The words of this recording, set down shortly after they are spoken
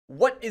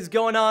What is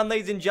going on,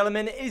 ladies and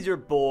gentlemen? It is your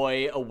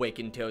boy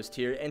Awakened Toast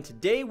here, and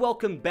today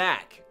welcome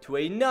back to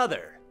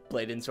another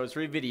Blade and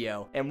Sorcery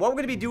video. And what we're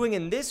going to be doing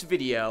in this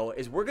video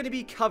is we're going to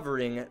be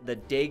covering the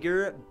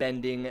dagger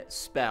bending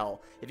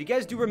spell. If you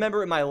guys do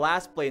remember in my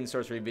last Blade and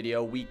Sorcery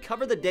video, we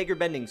covered the dagger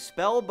bending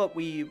spell, but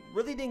we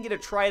really didn't get to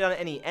try it on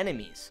any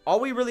enemies. All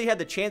we really had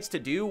the chance to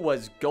do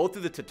was go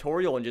through the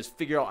tutorial and just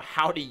figure out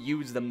how to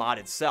use the mod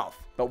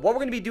itself. But what we're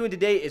going to be doing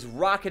today is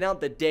rocking out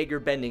the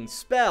dagger bending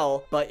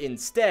spell, but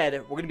instead,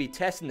 we're going to be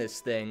testing this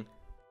thing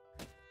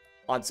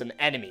on some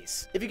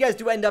enemies. If you guys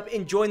do end up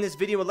enjoying this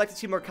video and would like to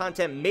see more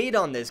content made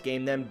on this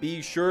game, then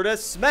be sure to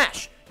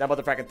smash that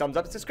motherfucking thumbs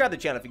up and subscribe to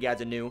the channel if you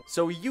guys are new,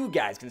 so you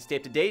guys can stay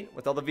up to date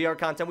with all the VR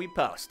content we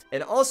post.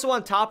 And also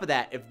on top of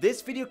that, if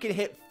this video can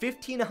hit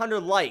 1,500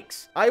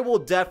 likes, I will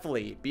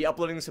definitely be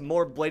uploading some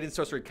more Blade and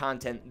Sorcery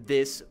content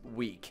this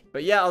week.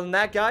 But yeah, other than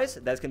that, guys,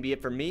 that's gonna be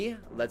it for me.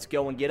 Let's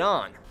go and get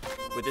on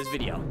with this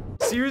video.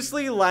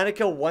 Seriously,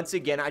 Lanica, once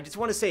again, I just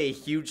want to say a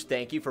huge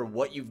thank you for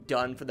what you've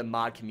done for the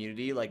mod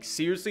community. Like,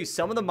 seriously,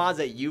 some of the mods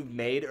that you've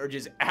made are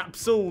just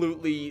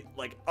absolutely,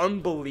 like,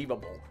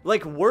 unbelievable.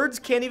 Like, words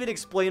can't even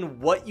explain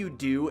what you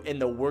do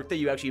and the work that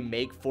you actually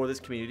make for this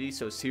community.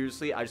 So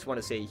seriously, I just want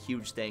to say a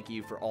huge thank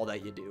you for all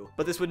that you do.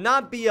 But this would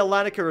not be a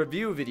Lanica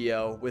review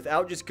video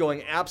without just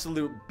going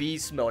absolute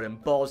beast mode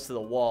and balls to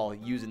the wall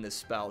using this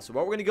spell. So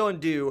what we're going to go and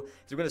do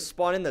is we're going to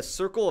spawn in the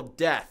Circle of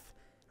Death.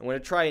 I'm going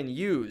to try and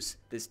use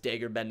this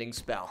dagger bending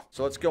spell.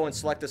 So let's go and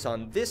select this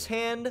on this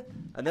hand,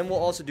 and then we'll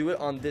also do it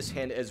on this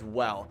hand as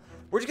well.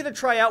 We're just going to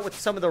try out with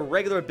some of the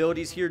regular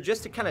abilities here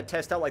just to kind of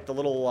test out like the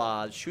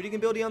little shooting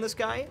ability on this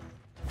guy.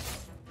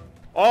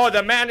 Oh,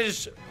 the man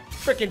is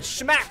freaking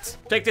smacked.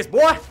 Take this,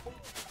 boy.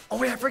 Oh,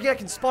 wait, I forget I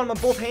can spawn him on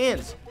both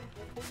hands.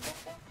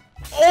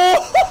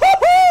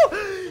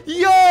 Oh,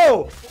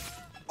 yo.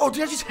 Oh,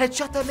 did I just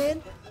headshot that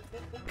man?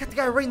 Got the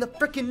guy right in the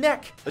freaking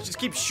neck. Let's just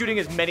keep shooting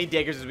as many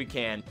daggers as we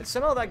can. And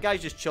somehow that guy's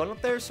just chilling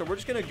up there, so we're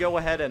just gonna go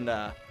ahead and,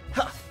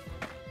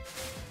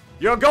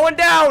 You're going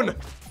down!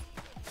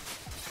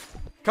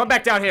 Come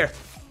back down here.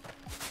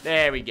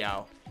 There we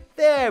go.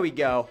 There we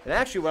go. And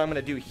actually what I'm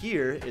gonna do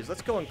here is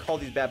let's go and call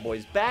these bad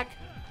boys back.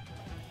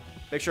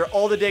 Make sure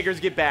all the daggers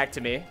get back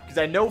to me, because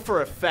I know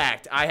for a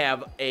fact I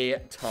have a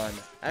ton.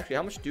 Actually,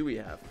 how much do we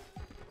have?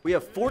 We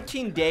have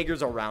 14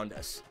 daggers around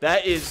us.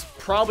 That is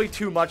probably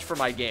too much for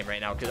my game right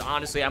now, because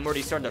honestly, I'm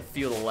already starting to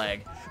feel the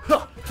lag.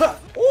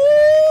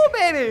 Ooh,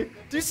 baby!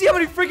 Do you see how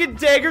many freaking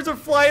daggers are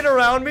flying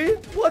around me?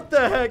 What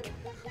the heck?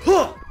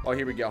 Oh,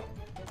 here we go.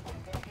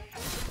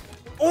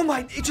 Oh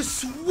my, it just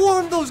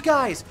swarmed those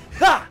guys.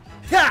 Ha!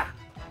 Ha!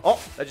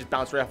 Oh, that just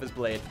bounced right off his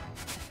blade.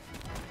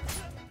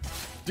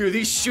 Dude,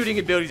 these shooting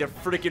abilities are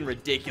freaking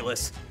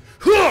ridiculous.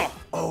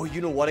 Oh,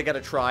 you know what I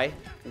gotta try?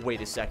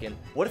 Wait a second.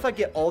 What if I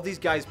get all these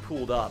guys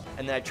pooled up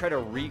and then I try to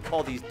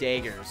recall these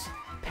daggers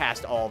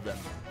past all of them?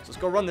 So let's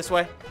go run this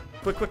way.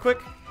 Quick, quick, quick.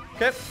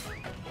 Okay.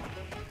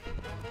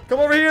 Come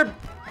over here.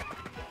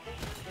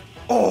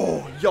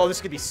 Oh, yo, this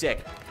is gonna be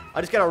sick.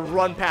 I just gotta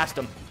run past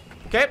them.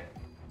 Okay.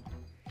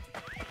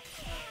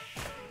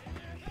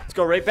 Let's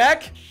go right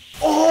back.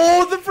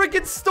 Oh, the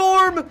freaking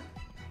storm.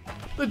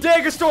 The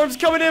dagger storm's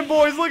coming in,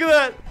 boys. Look at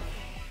that.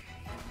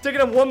 Taking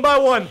them one by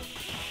one.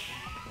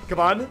 Come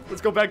on,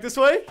 let's go back this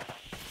way.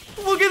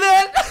 Look at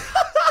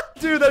that!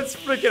 Dude, that's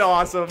freaking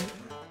awesome.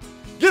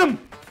 Get him!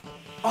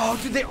 Oh,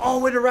 dude, they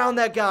all went around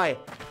that guy.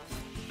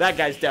 That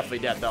guy's definitely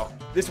dead, though.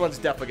 This one's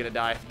definitely gonna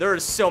die. There are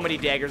so many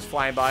daggers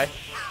flying by.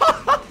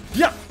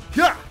 Yeah,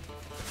 yeah.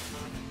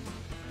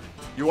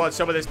 You want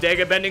some of this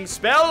dagger bending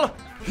spell?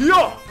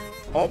 Yeah.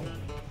 Oh,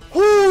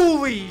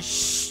 holy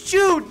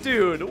shoot,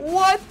 dude!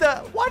 What the?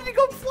 Why did he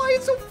go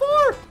flying so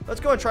far? Let's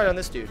go and try it on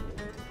this dude.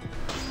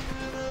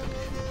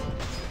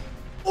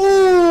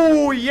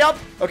 Oh, yep.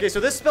 Okay, so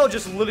this spell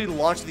just literally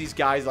launched these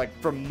guys like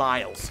for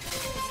miles.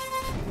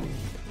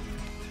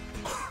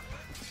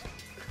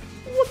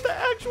 What the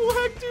actual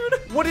heck,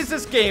 dude? What is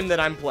this game that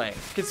I'm playing?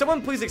 Can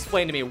someone please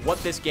explain to me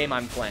what this game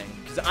I'm playing?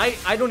 Because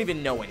I don't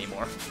even know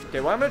anymore.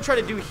 Okay, what I'm going to try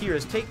to do here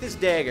is take this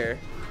dagger,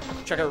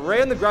 chuck it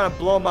right on the ground and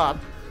blow him up.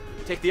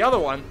 Take the other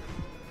one.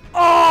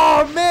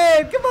 Oh,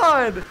 man, come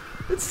on.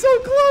 It's so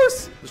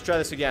close. Let's try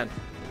this again.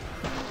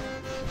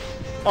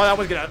 Oh, that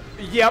one's gonna...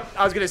 Yep,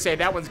 I was gonna say,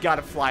 that one's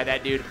gotta fly,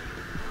 that dude.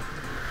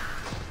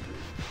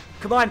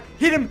 Come on,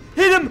 hit him!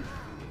 Hit him!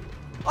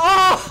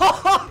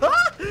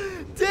 Oh!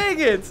 Dang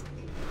it!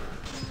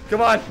 Come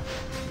on.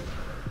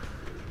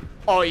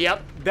 Oh,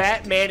 yep,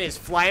 that man is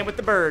flying with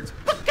the birds.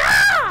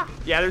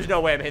 Yeah, there's no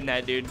way I'm hitting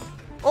that dude.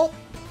 Oh,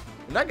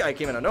 that guy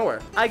came out of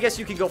nowhere. I guess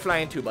you can go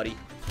flying too, buddy.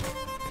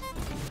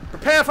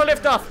 Prepare for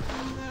liftoff!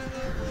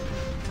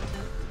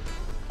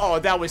 Oh,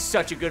 that was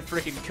such a good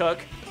freaking cook.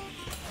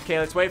 Okay,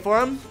 let's wait for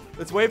him.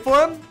 Let's wait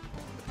for him.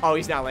 Oh,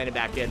 he's not landing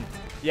back in.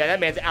 Yeah, that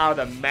man's out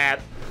of the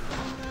map.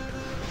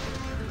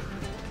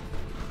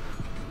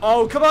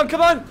 Oh, come on,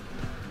 come on.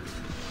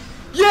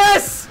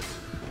 Yes!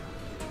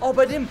 Oh,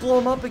 but I didn't blow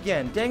him up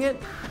again. Dang it.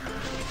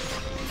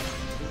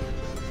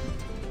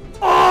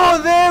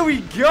 Oh, there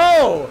we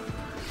go.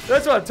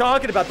 That's what I'm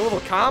talking about, the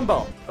little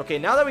combo. Okay,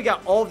 now that we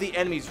got all of the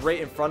enemies right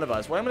in front of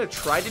us, what I'm going to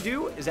try to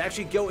do is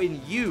actually go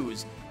and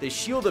use the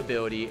shield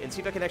ability and see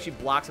if I can actually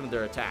block some of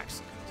their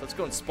attacks. So let's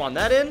go and spawn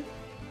that in.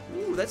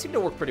 Ooh, that seemed to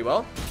work pretty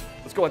well.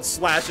 Let's go and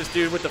slash this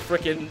dude with the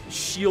freaking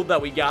shield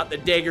that we got, the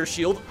dagger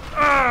shield.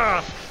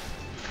 Ah!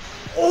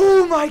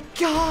 Oh my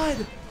god!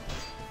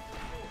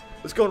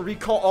 Let's go and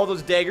recall all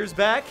those daggers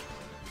back.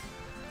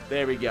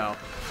 There we go.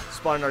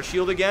 Spawning our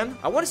shield again.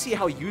 I want to see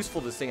how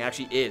useful this thing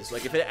actually is.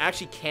 Like, if it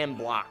actually can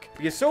block.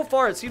 Because so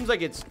far, it seems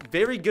like it's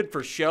very good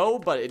for show,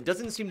 but it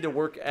doesn't seem to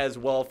work as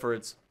well for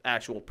its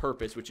actual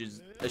purpose, which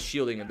is a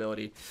shielding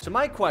ability. So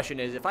my question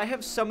is, if I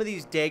have some of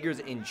these daggers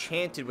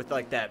enchanted with,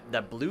 like,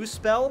 that blue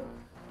spell,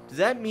 does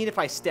that mean if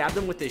I stab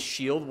them with this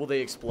shield, will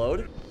they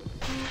explode?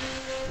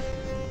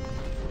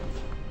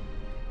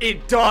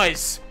 It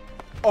does!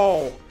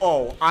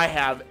 Oh, I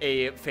have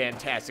a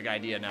fantastic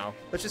idea now.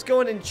 Let's just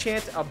go and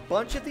enchant a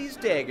bunch of these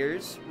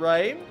daggers,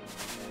 right?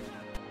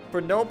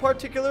 For no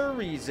particular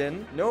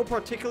reason. No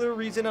particular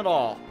reason at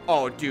all.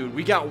 Oh, dude,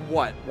 we got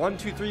what? 1,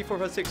 2, 3, 4,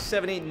 5, 6,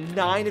 7, 8,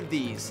 9 of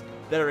these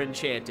that are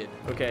enchanted.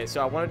 Okay,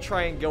 so I want to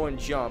try and go and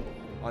jump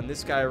on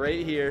this guy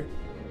right here.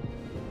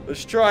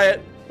 Let's try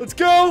it. Let's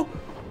go!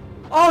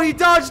 Oh, he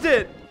dodged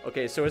it!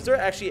 Okay, so is there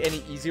actually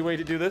any easy way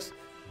to do this?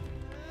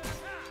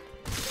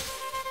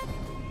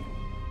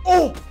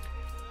 Oh!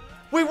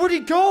 Wait, where'd he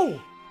go?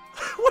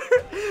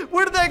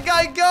 Where did that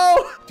guy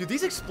go? Dude,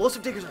 these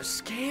explosive daggers are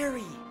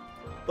scary.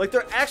 Like,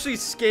 they're actually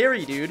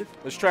scary, dude.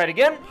 Let's try it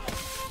again.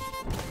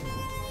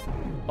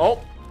 Oh.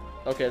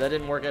 Okay, that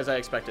didn't work as I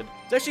expected.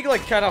 It's actually,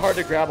 like, kind of hard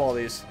to grab all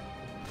these.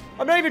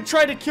 I'm not even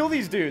trying to kill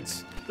these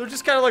dudes. They're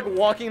just kind of, like,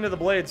 walking into the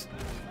blades.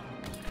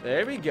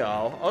 There we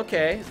go.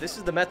 Okay, this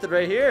is the method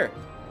right here.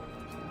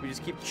 We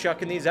just keep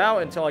chucking these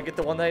out until I get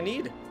the one that I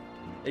need.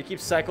 They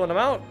keep cycling them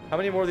out. How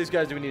many more of these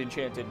guys do we need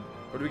enchanted?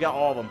 Or do we got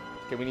all of them?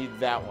 Okay, we need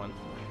that one.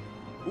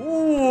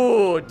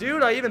 Ooh,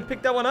 dude, I even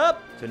picked that one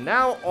up. So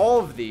now all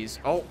of these.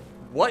 Oh,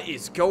 what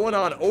is going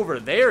on over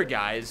there,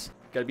 guys?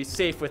 Gotta be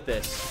safe with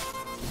this.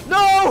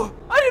 No!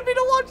 I didn't mean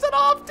to launch that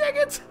off, dang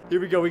it!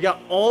 Here we go, we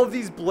got all of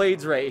these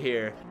blades right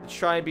here. Let's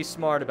try and be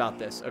smart about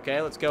this,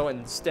 okay? Let's go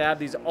and stab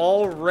these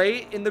all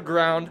right in the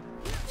ground.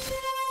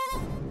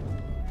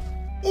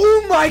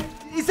 Oh my,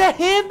 is that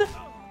him?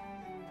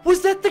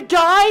 Was that the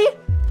guy?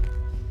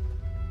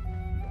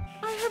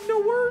 I have no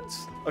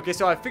words. Okay,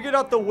 so I figured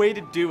out the way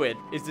to do it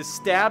is to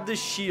stab the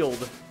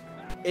shield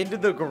into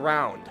the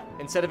ground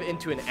instead of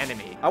into an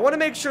enemy. I want to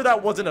make sure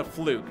that wasn't a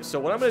fluke. So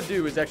what I'm going to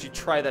do is actually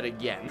try that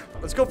again.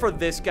 Let's go for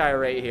this guy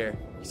right here.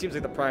 He seems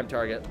like the prime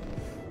target.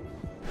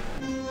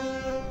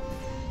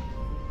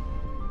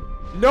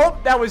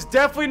 Nope, that was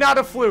definitely not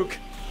a fluke.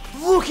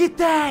 Look at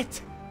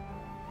that.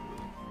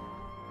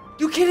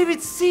 You can't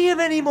even see him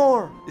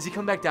anymore. Is he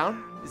coming back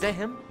down? Is that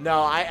him?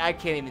 No, I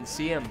can't even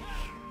see him.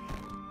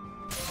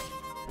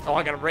 Oh,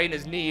 I got him right in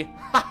his knee.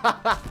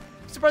 I'm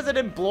surprised I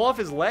didn't blow off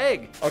his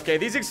leg. Okay,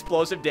 these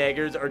explosive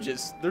daggers are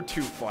just, they're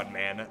too fun,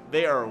 man.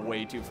 They are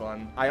way too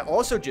fun. I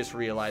also just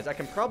realized I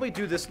can probably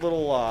do this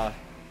little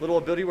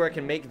ability where I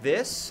can make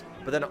this,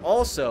 but then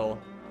also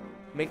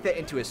make that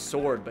into a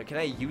sword. But can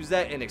I use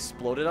that and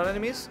explode it on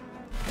enemies?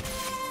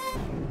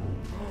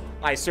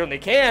 I certainly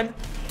can.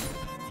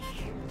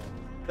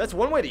 That's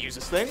one way to use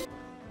this thing.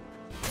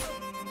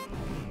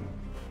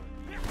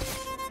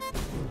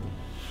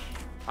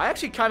 I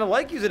actually kind of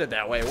like using it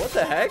that way. What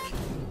the heck?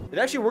 It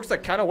actually works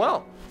like kind of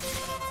well.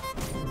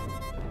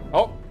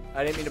 Oh,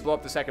 I didn't mean to blow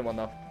up the second one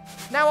though.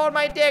 Now all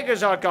my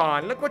daggers are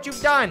gone. Look what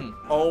you've done.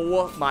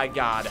 Oh my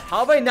god. How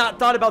have I not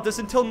thought about this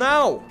until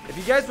now? If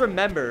you guys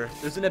remember,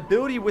 there's an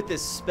ability with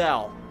this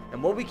spell.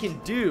 And what we can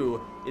do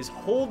is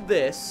hold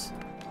this.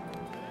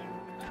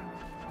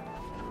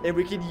 And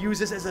we can use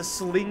this as a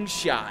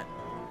slingshot.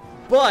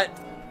 But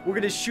we're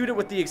going to shoot it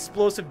with the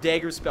explosive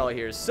dagger spell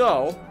here.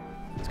 So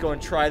let's go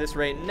and try this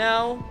right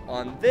now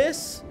on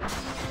this.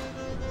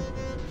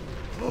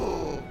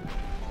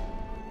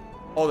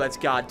 Oh, that's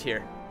God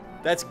tier.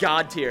 That's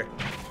God tier.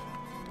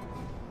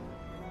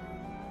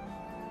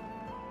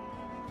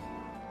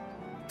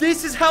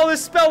 This is how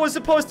this spell was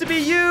supposed to be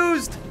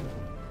used.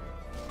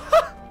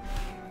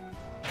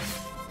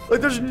 Like,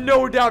 there's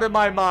no doubt in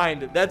my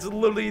mind. That's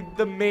literally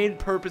the main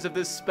purpose of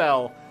this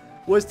spell,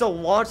 was to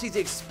launch these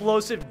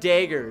explosive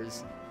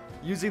daggers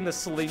using the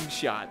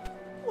slingshot.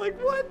 Like,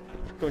 what?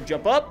 Go and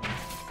jump up.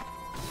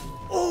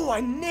 Oh,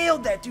 I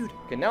nailed that, dude.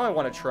 Okay, now I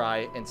want to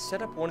try and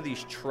set up one of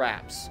these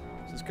traps.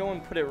 So let's go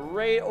and put it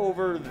right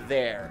over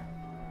there.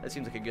 That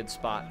seems like a good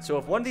spot. So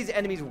if one of these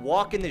enemies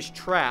walk in this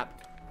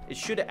trap, it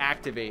should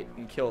activate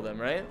and kill them,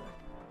 right?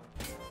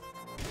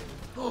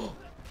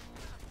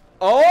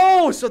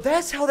 Oh, so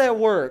that's how that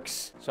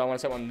works. So I want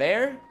to set one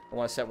there. I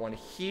want to set one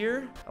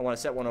here. I want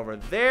to set one over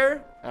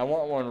there. I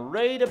want one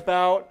right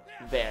about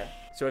there.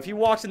 So if he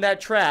walks in that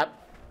trap,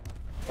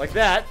 like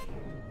that,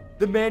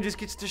 the man just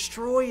gets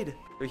destroyed.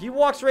 So he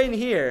walks right in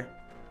here,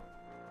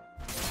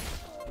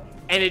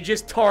 and it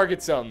just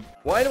targets him.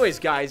 Well, anyways,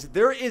 guys,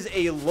 there is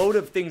a load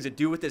of things to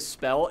do with this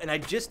spell, and I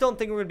just don't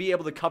think we're going to be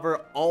able to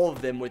cover all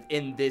of them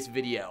within this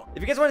video.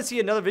 If you guys want to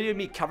see another video of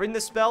me covering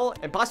this spell,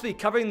 and possibly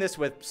covering this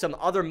with some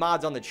other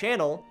mods on the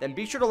channel, then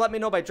be sure to let me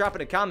know by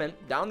dropping a comment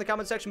down in the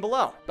comment section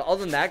below. But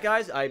other than that,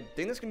 guys, I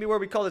think that's going to be where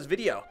we call this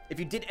video. If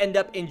you did end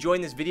up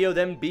enjoying this video,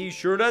 then be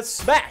sure to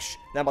smash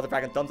that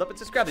motherfucking thumbs up and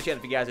subscribe to the channel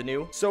if you guys are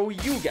new, so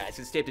you guys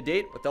can stay up to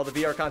date with all the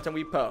VR content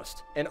we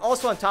post. And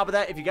also on top of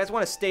that, if you guys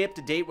want to stay up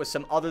to date with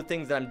some other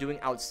things that I'm doing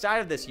outside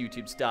of this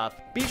YouTube stuff,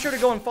 be sure to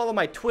go and follow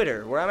my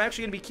Twitter, where I'm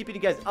actually going to be keeping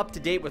you guys up to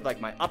date with like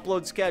my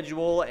upload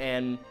schedule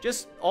and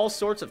just all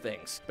sorts of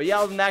things. But yeah,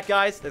 other than that,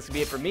 guys, that's going to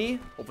be it for me.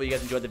 Hopefully you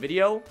guys enjoyed the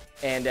video,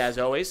 and as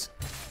always,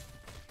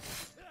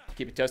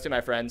 keep it toasty,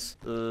 my friends.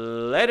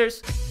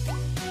 Laters.